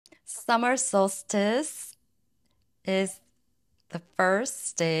Summer solstice is the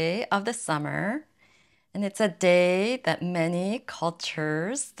first day of the summer, and it's a day that many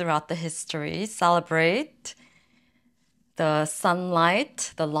cultures throughout the history celebrate the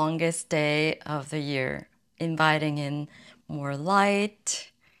sunlight, the longest day of the year, inviting in more light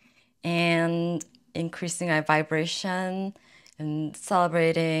and increasing our vibration and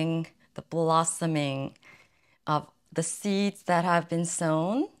celebrating the blossoming of the seeds that have been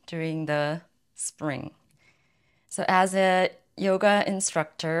sown during the spring. So as a yoga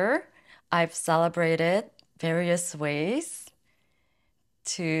instructor, I've celebrated various ways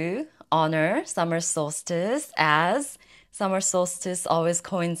to honor summer solstice, as summer solstice always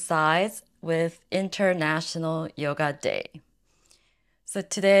coincides with International Yoga Day. So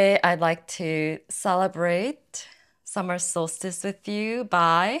today I'd like to celebrate summer solstice with you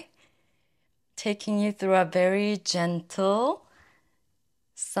by taking you through a very gentle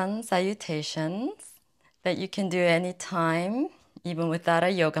sun salutations that you can do anytime, even without a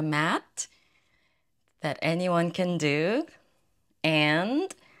yoga mat, that anyone can do.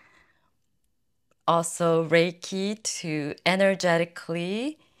 And also Reiki to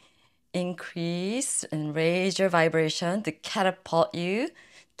energetically increase and raise your vibration to catapult you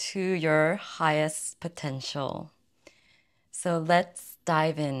to your highest potential. So let's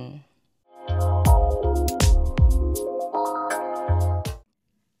dive in.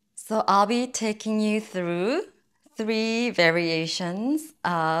 So I'll be taking you through 3 variations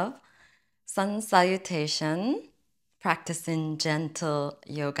of sun salutation, practicing gentle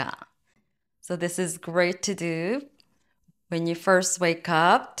yoga. So this is great to do when you first wake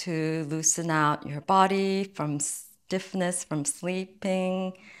up to loosen out your body from stiffness from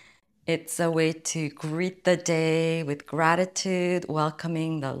sleeping. It's a way to greet the day with gratitude,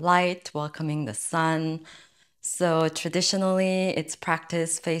 welcoming the light, welcoming the sun. So traditionally, it's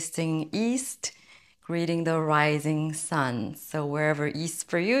practiced facing east, greeting the rising sun. So wherever east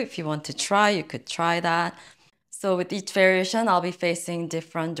for you, if you want to try, you could try that. So with each variation, I'll be facing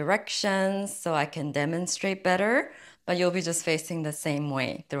different directions so I can demonstrate better, but you'll be just facing the same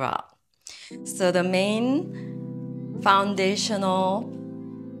way throughout. So the main foundational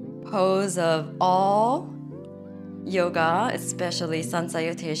pose of all yoga, especially sun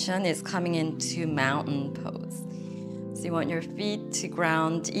salutation, is coming into mountain pose. So you want your feet to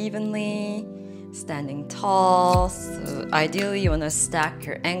ground evenly, standing tall. So ideally you want to stack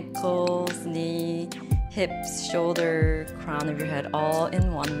your ankles, knee, hips, shoulder, crown of your head all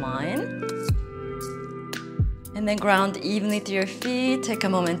in one line. And then ground evenly through your feet. Take a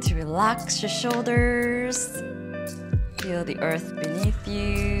moment to relax your shoulders. Feel the earth beneath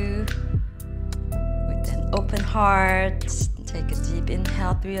you. With an open heart, take a deep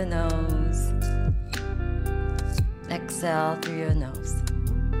inhale through your nose. Exhale through your nose.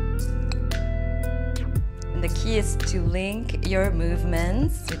 And the key is to link your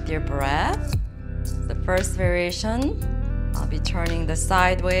movements with your breath. The first variation, I'll be turning the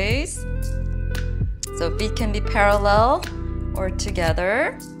sideways. So feet can be parallel or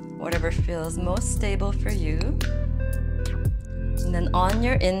together, whatever feels most stable for you. And then on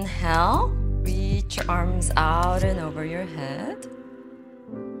your inhale, reach your arms out and over your head.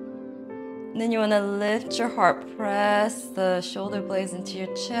 And then you want to lift your heart, press the shoulder blades into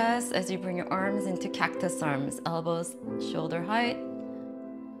your chest as you bring your arms into cactus arms, elbows shoulder height,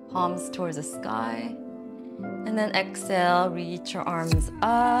 palms towards the sky. And then exhale, reach your arms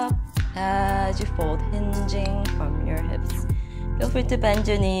up as you fold, hinging from your hips. Feel free to bend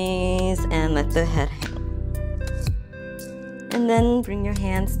your knees and let the head hang. And then bring your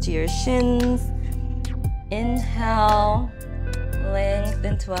hands to your shins. Inhale,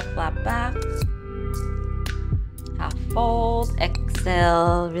 lengthen to a flat back. Half fold,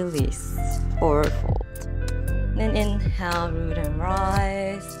 exhale, release, forward fold. Then inhale, root and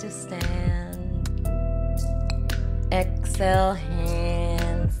rise to stand. Exhale,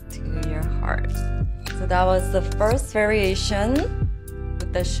 hands to your heart. So that was the first variation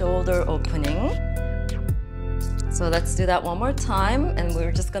with the shoulder opening. So let's do that one more time, and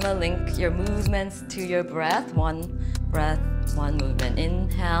we're just gonna link your movements to your breath. One breath, one movement.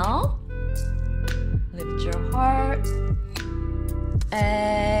 Inhale, lift your heart.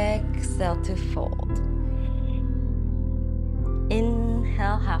 Exhale to fold.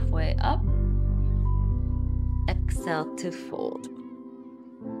 Inhale, halfway up. Exhale to fold.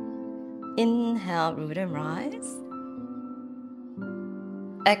 Inhale, root and rise.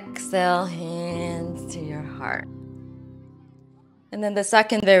 Exhale, hands to your heart. And then the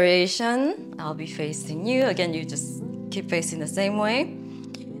second variation, I'll be facing you. Again, you just keep facing the same way.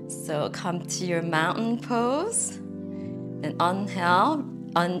 So come to your mountain pose. And inhale,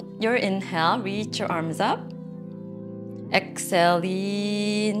 on your inhale, reach your arms up. Exhale,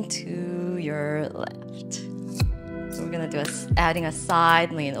 lean to your left. So we're gonna do adding a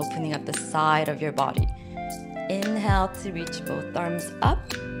side lean, opening up the side of your body. Inhale to reach both arms up.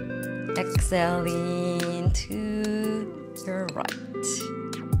 Exhale, lean to your right.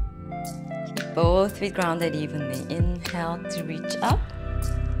 Keep both feet grounded evenly. Inhale to reach up.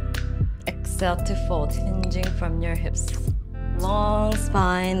 Exhale to fold, hinging from your hips. Long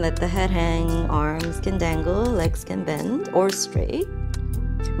spine, let the head hang, arms can dangle, legs can bend or straight.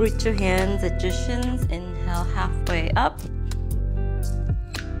 Reach your hands at your shins, inhale halfway up.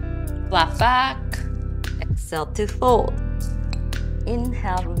 Flat back, exhale to fold.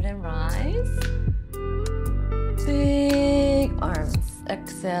 Inhale, root and rise. Big arms,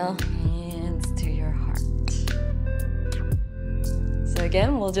 exhale, hands to your heart. So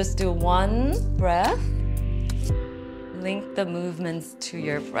again, we'll just do one breath. Link the movements to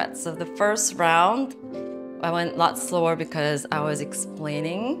your breath. So the first round, I went a lot slower because I was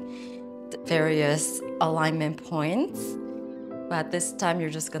explaining the various alignment points. But this time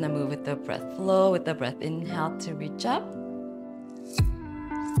you're just gonna move with the breath. Flow with the breath. Inhale to reach up.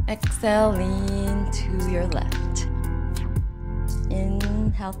 Exhale, lean to your left.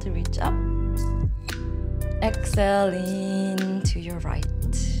 Inhale to reach up. Exhale, lean to your right.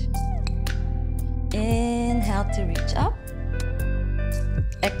 Inhale to reach up.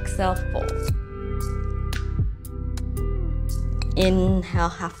 Exhale, fold. Inhale,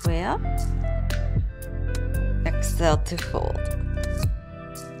 halfway up. Exhale to fold.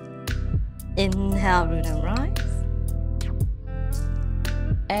 Inhale, root and rise.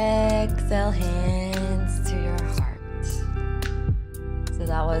 Exhale, hands to your heart. So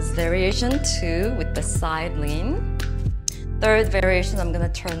that was variation 2 with the side lean. Third variation, I'm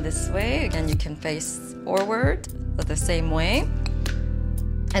gonna turn this way. Again, you can face forward the same way.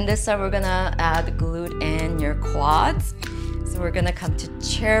 And this time we're gonna add glute and your quads. So we're gonna come to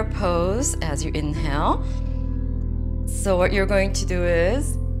chair pose as you inhale. So what you're going to do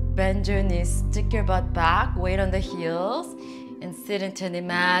is bend your knees, stick your butt back, weight on the heels, and sit into an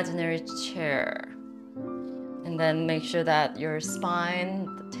imaginary chair. And then make sure that your spine,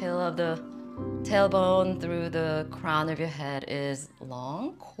 the tail of the tailbone through the crown of your head is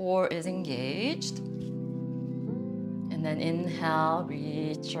long, core is engaged. And then inhale,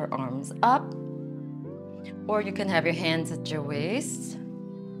 reach your arms up. Or you can have your hands at your waist.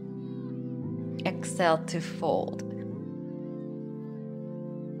 Exhale to fold.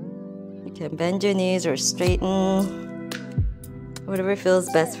 You can bend your knees or straighten. Whatever feels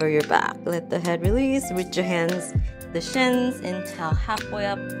best for your back. Let the head release. Reach your hands, the shins. Inhale, halfway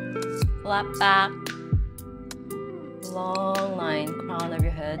up. Flat back. Long line, crown of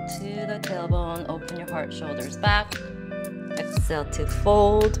your head to the tailbone. Open your heart, shoulders back. Exhale to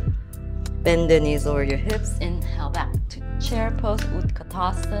fold. Bend the knees over your hips. Inhale back to chair pose,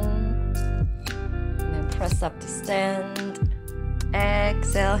 Utkatasana. And then press up to stand.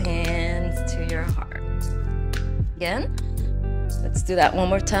 Exhale, hands to your heart. Again, let's do that one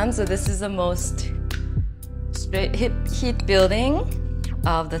more time. So this is the most straight hip heat building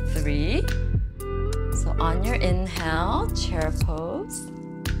of the 3. So on your inhale, chair pose.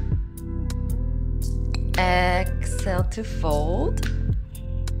 Exhale to fold.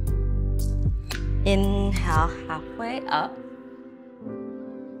 Inhale, halfway up.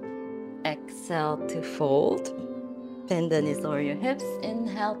 Exhale to fold. Bend the knees over your hips.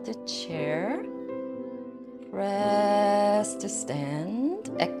 Inhale to chair. Press to stand.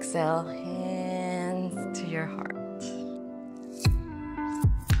 Exhale, hands to your heart.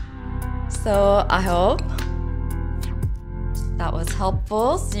 So I hope that was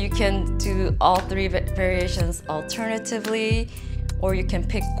helpful. So you can do all 3 variations alternatively, or you can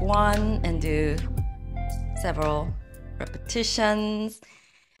pick one and do several repetitions.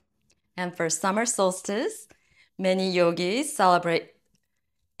 And for summer solstice, many yogis celebrate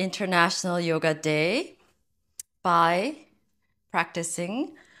International Yoga Day by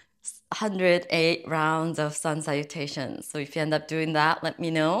practicing 108 rounds of sun salutations. So if you end up doing that, let me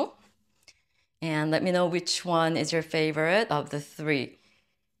know. And let me know which one is your favorite of the 3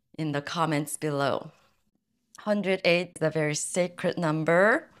 in the comments below. 108 is a very sacred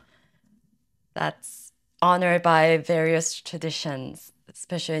number that's honored by various traditions,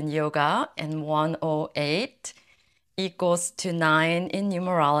 especially in yoga. And 108 equals to 9 in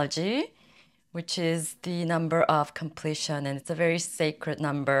numerology, which is the number of completion. And it's a very sacred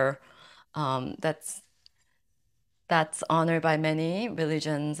number that's honored by many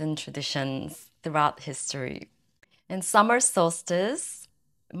religions and traditions throughout history. And summer solstice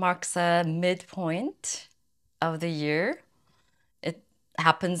marks a midpoint of the year. It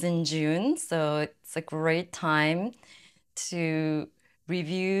happens in June, so it's a great time to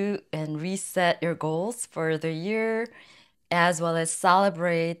review and reset your goals for the year, as well as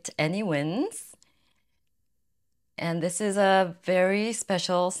celebrate any wins. And this is a very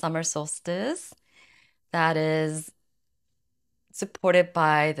special summer solstice that is supported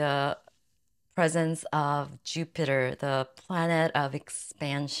by the presence of Jupiter, the planet of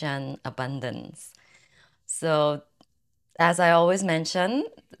expansion, abundance. So, as I always mention,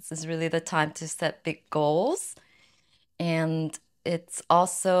 this is really the time to set big goals. And it's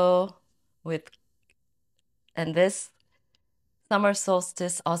also and this summer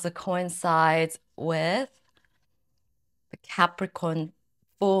solstice also coincides with the Capricorn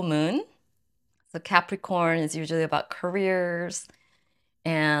Full Moon. So Capricorn is usually about careers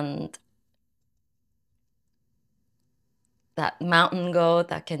and that mountain goat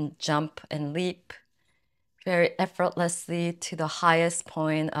that can jump and leap very effortlessly to the highest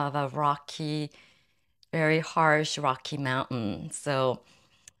point of a rocky, very harsh rocky mountain. So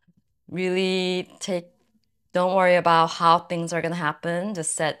really don't worry about how things are going to happen.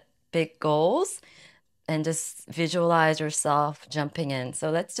 Just set big goals and just visualize yourself jumping in.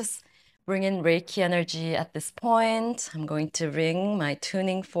 So let's just bring in Reiki energy at this point. I'm going to ring my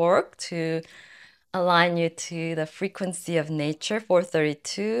tuning fork to align you to the frequency of nature,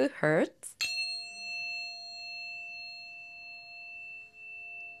 432 hertz.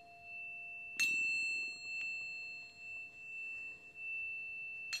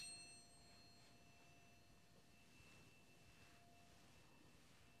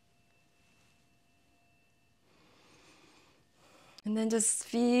 And then just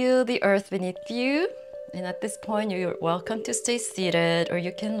feel the earth beneath you. And at this point, you're welcome to stay seated or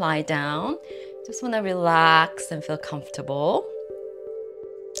you can lie down. Just want to relax and feel comfortable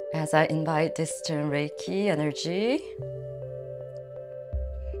as I invite distant Reiki energy.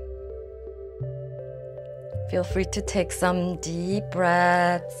 Feel free to take some deep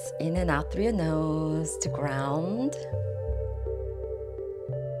breaths in and out through your nose to ground.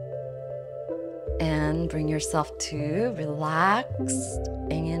 And bring yourself to relaxed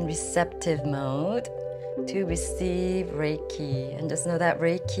and receptive mode to receive Reiki. And just know that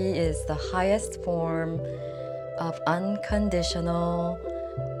Reiki is the highest form of unconditional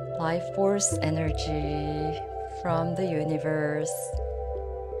life force energy from the universe.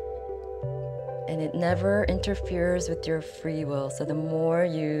 And it never interferes with your free will. So the more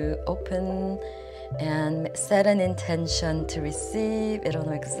you open and set an intention to receive, it'll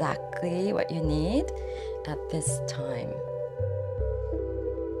know exactly what you need at this time.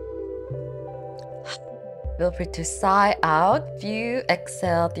 Feel free to sigh out if you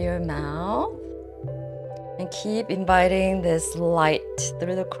exhale through your mouth. And keep inviting this light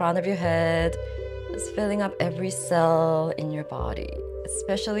through the crown of your head, just filling up every cell in your body,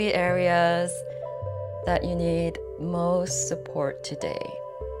 especially areas that you need most support today.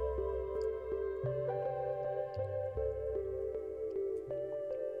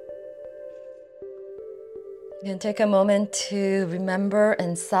 You can take a moment to remember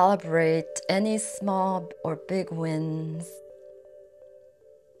and celebrate any small or big wins.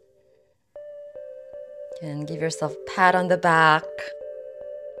 You can give yourself a pat on the back.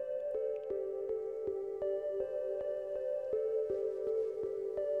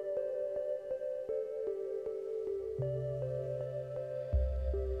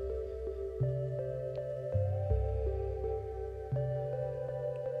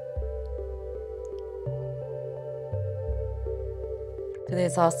 Today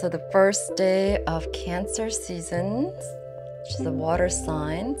is also the first day of Cancer season, which is a water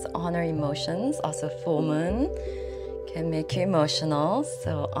sign. So honor emotions. Also full moon can make you emotional.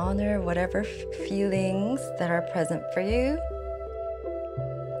 So honor whatever feelings that are present for you.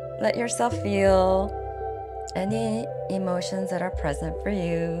 Let yourself feel any emotions that are present for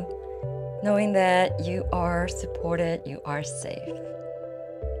you, knowing that you are supported, you are safe.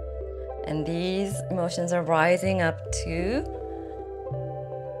 And these emotions are rising up to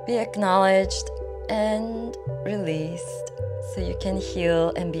be acknowledged and released so you can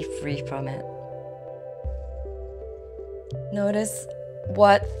heal and be free from it. Notice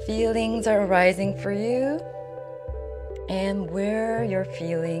what feelings are arising for you and where you're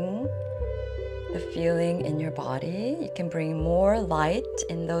feeling the feeling in your body. You can bring more light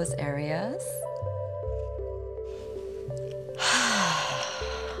in those areas.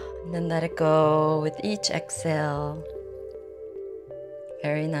 And then let it go with each exhale.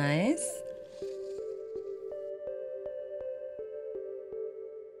 Very nice.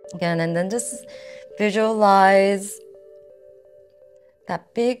 Again, and then just visualize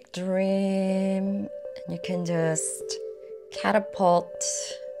that big dream. And you can just catapult,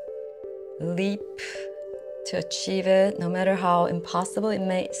 leap to achieve it, no matter how impossible it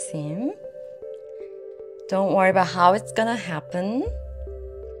may seem. Don't worry about how it's gonna happen,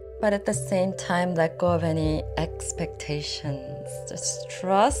 but at the same time, let go of any expectations. Just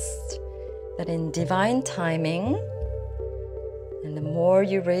trust that in divine timing, and the more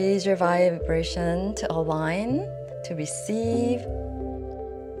you raise your vibration to align, to receive,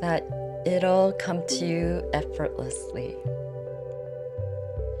 that it'll come to you effortlessly.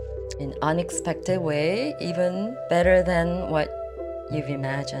 In unexpected way, even better than what you've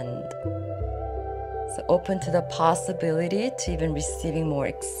imagined. So open to the possibility to even receiving more.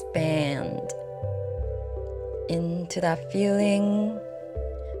 Expand into that feeling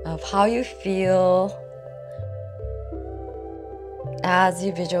of how you feel as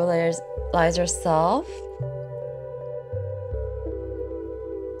you visualize yourself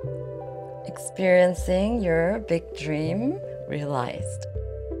experiencing your big dream realized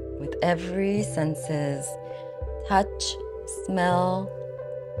with every senses: touch, smell,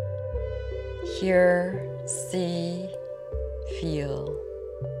 hear, see, feel.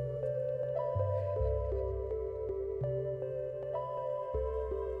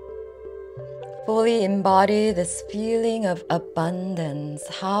 Fully embody this feeling of abundance.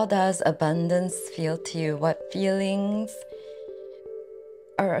 How does abundance feel to you? What feelings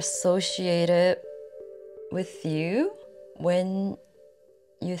are associated with you when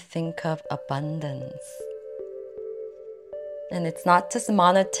you think of abundance? And it's not just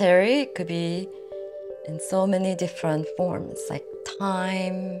monetary, it could be in so many different forms, like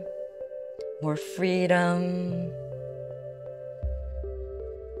time, more freedom,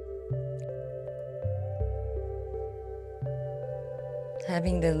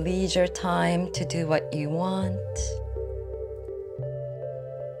 having the leisure time to do what you want,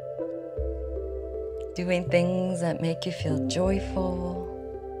 doing things that make you feel joyful.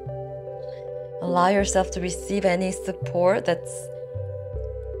 Allow yourself to receive any support that's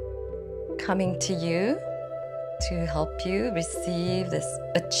coming to you to help you achieve this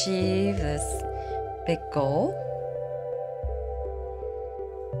big goal.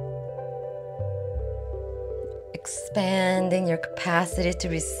 Expanding your capacity to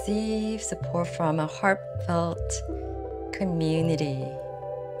receive support from a heartfelt community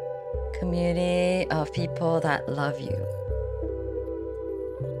of people that love you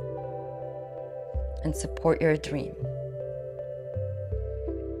and support your dream.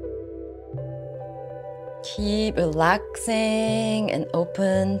 Keep relaxing and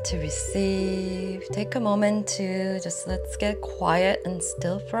open to receive. Take a moment to let's get quiet and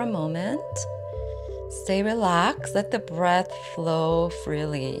still for a moment. Stay relaxed. Let the breath flow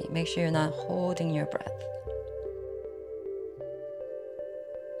freely. Make sure you're not holding your breath.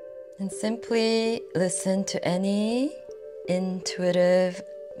 And simply listen to any intuitive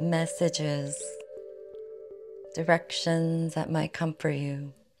messages, directions that might come for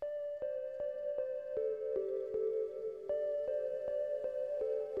you.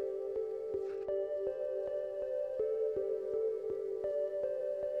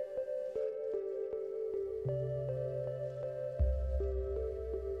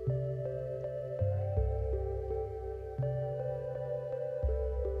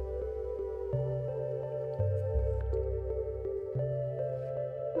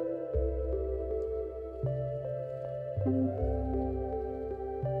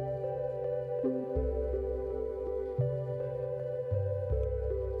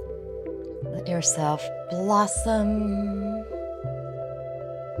 Let yourself blossom,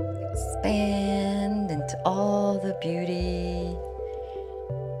 expand into all the beauty,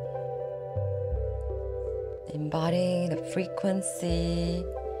 embodying the frequency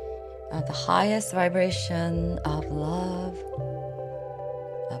of the highest vibration of love,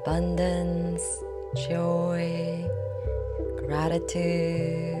 abundance, joy,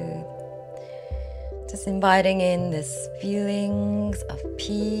 gratitude. Just inviting in these feelings of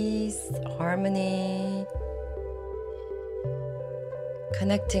peace, harmony,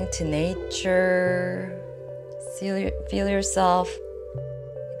 connecting to nature. Feel yourself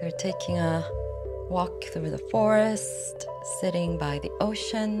either taking a walk through the forest, sitting by the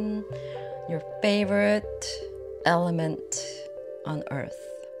ocean, your favorite element on earth.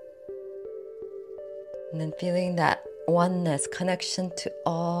 And then feeling that oneness, connection to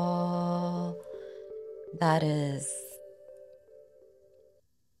all that is.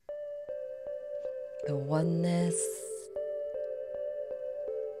 The oneness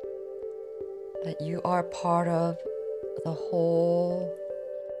that you are part of, the whole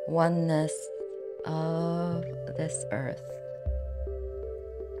oneness of this earth.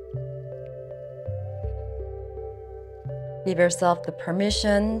 Give yourself the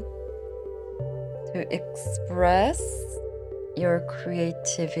permission to express your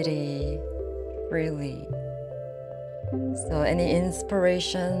creativity freely. So any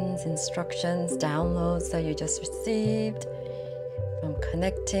inspirations, instructions, downloads that you just received from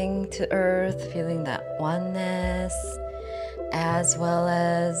connecting to Earth, feeling that oneness, as well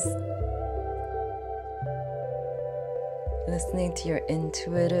as listening to your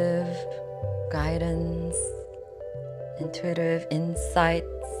intuitive guidance, intuitive insights.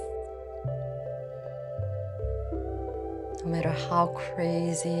 No matter how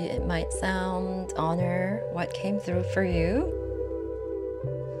crazy it might sound, honor what came through for you.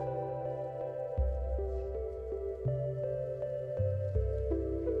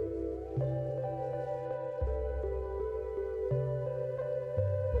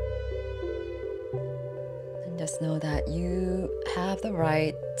 And just know that you have the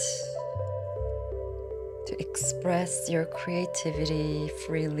right to express your creativity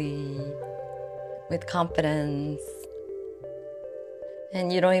freely with confidence.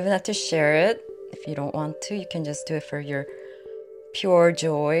 And you don't even have to share it if you don't want to. You can just do it for your pure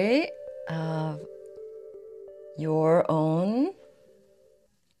joy of your own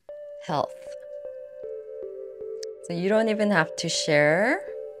health. So you don't even have to share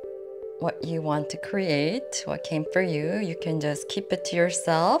what you want to create, what came for you. You can just keep it to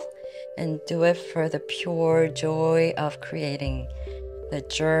yourself and do it for the pure joy of creating, the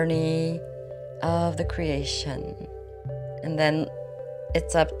journey of the creation. And then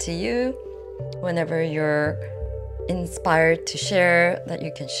it's up to you whenever you're inspired to share, that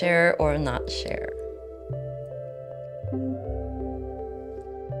you can share or not share.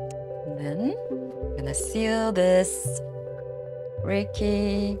 And then I'm gonna seal this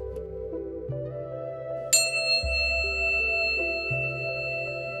Reiki.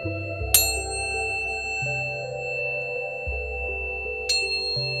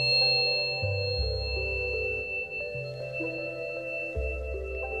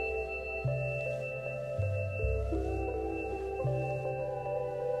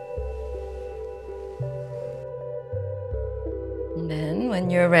 And then when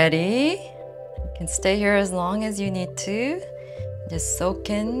you're ready, you can stay here as long as you need to. Just soak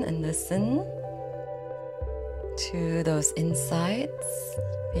in and listen to those insights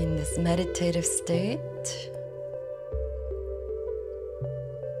in this meditative state.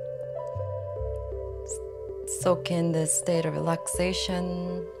 Soak in this state of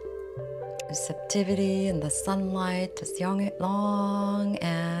relaxation, receptivity in the sunlight as long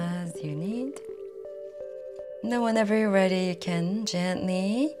as you need. And then whenever you're ready, you can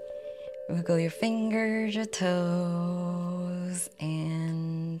gently wiggle your fingers, your toes,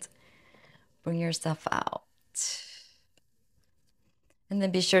 and bring yourself out. And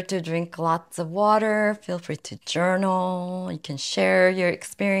then be sure to drink lots of water. Feel free to journal. You can share your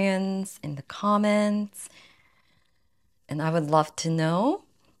experience in the comments. And I would love to know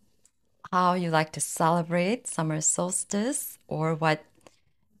how you like to celebrate summer solstice, or what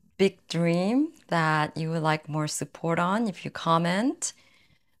big dream that you would like more support on. If you comment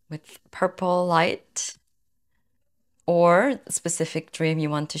with purple light or specific dream you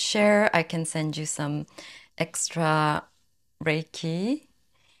want to share, I can send you some extra Reiki.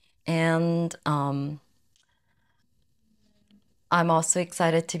 And I'm also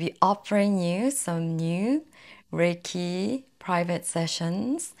excited to be offering you some new Reiki private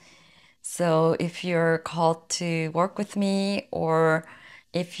sessions. So if you're called to work with me, or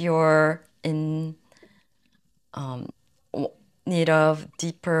if you're in need of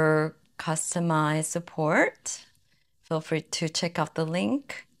deeper customized support, feel free to check out the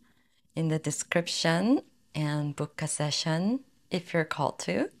link in the description and book a session if you're called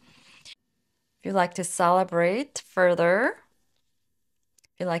to. If you like to celebrate further,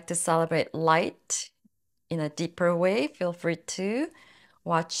 if you like to celebrate light in a deeper way, feel free to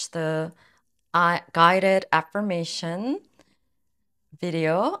watch the guided affirmation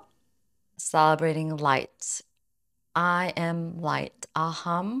video, Celebrating Light. I am light,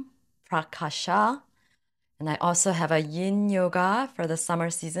 Aham Prakasha. And I also have a yin yoga for the summer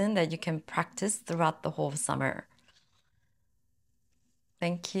season that you can practice throughout the whole summer.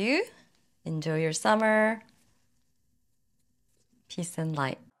 Thank you. Enjoy your summer. Peace and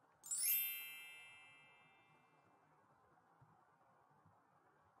light.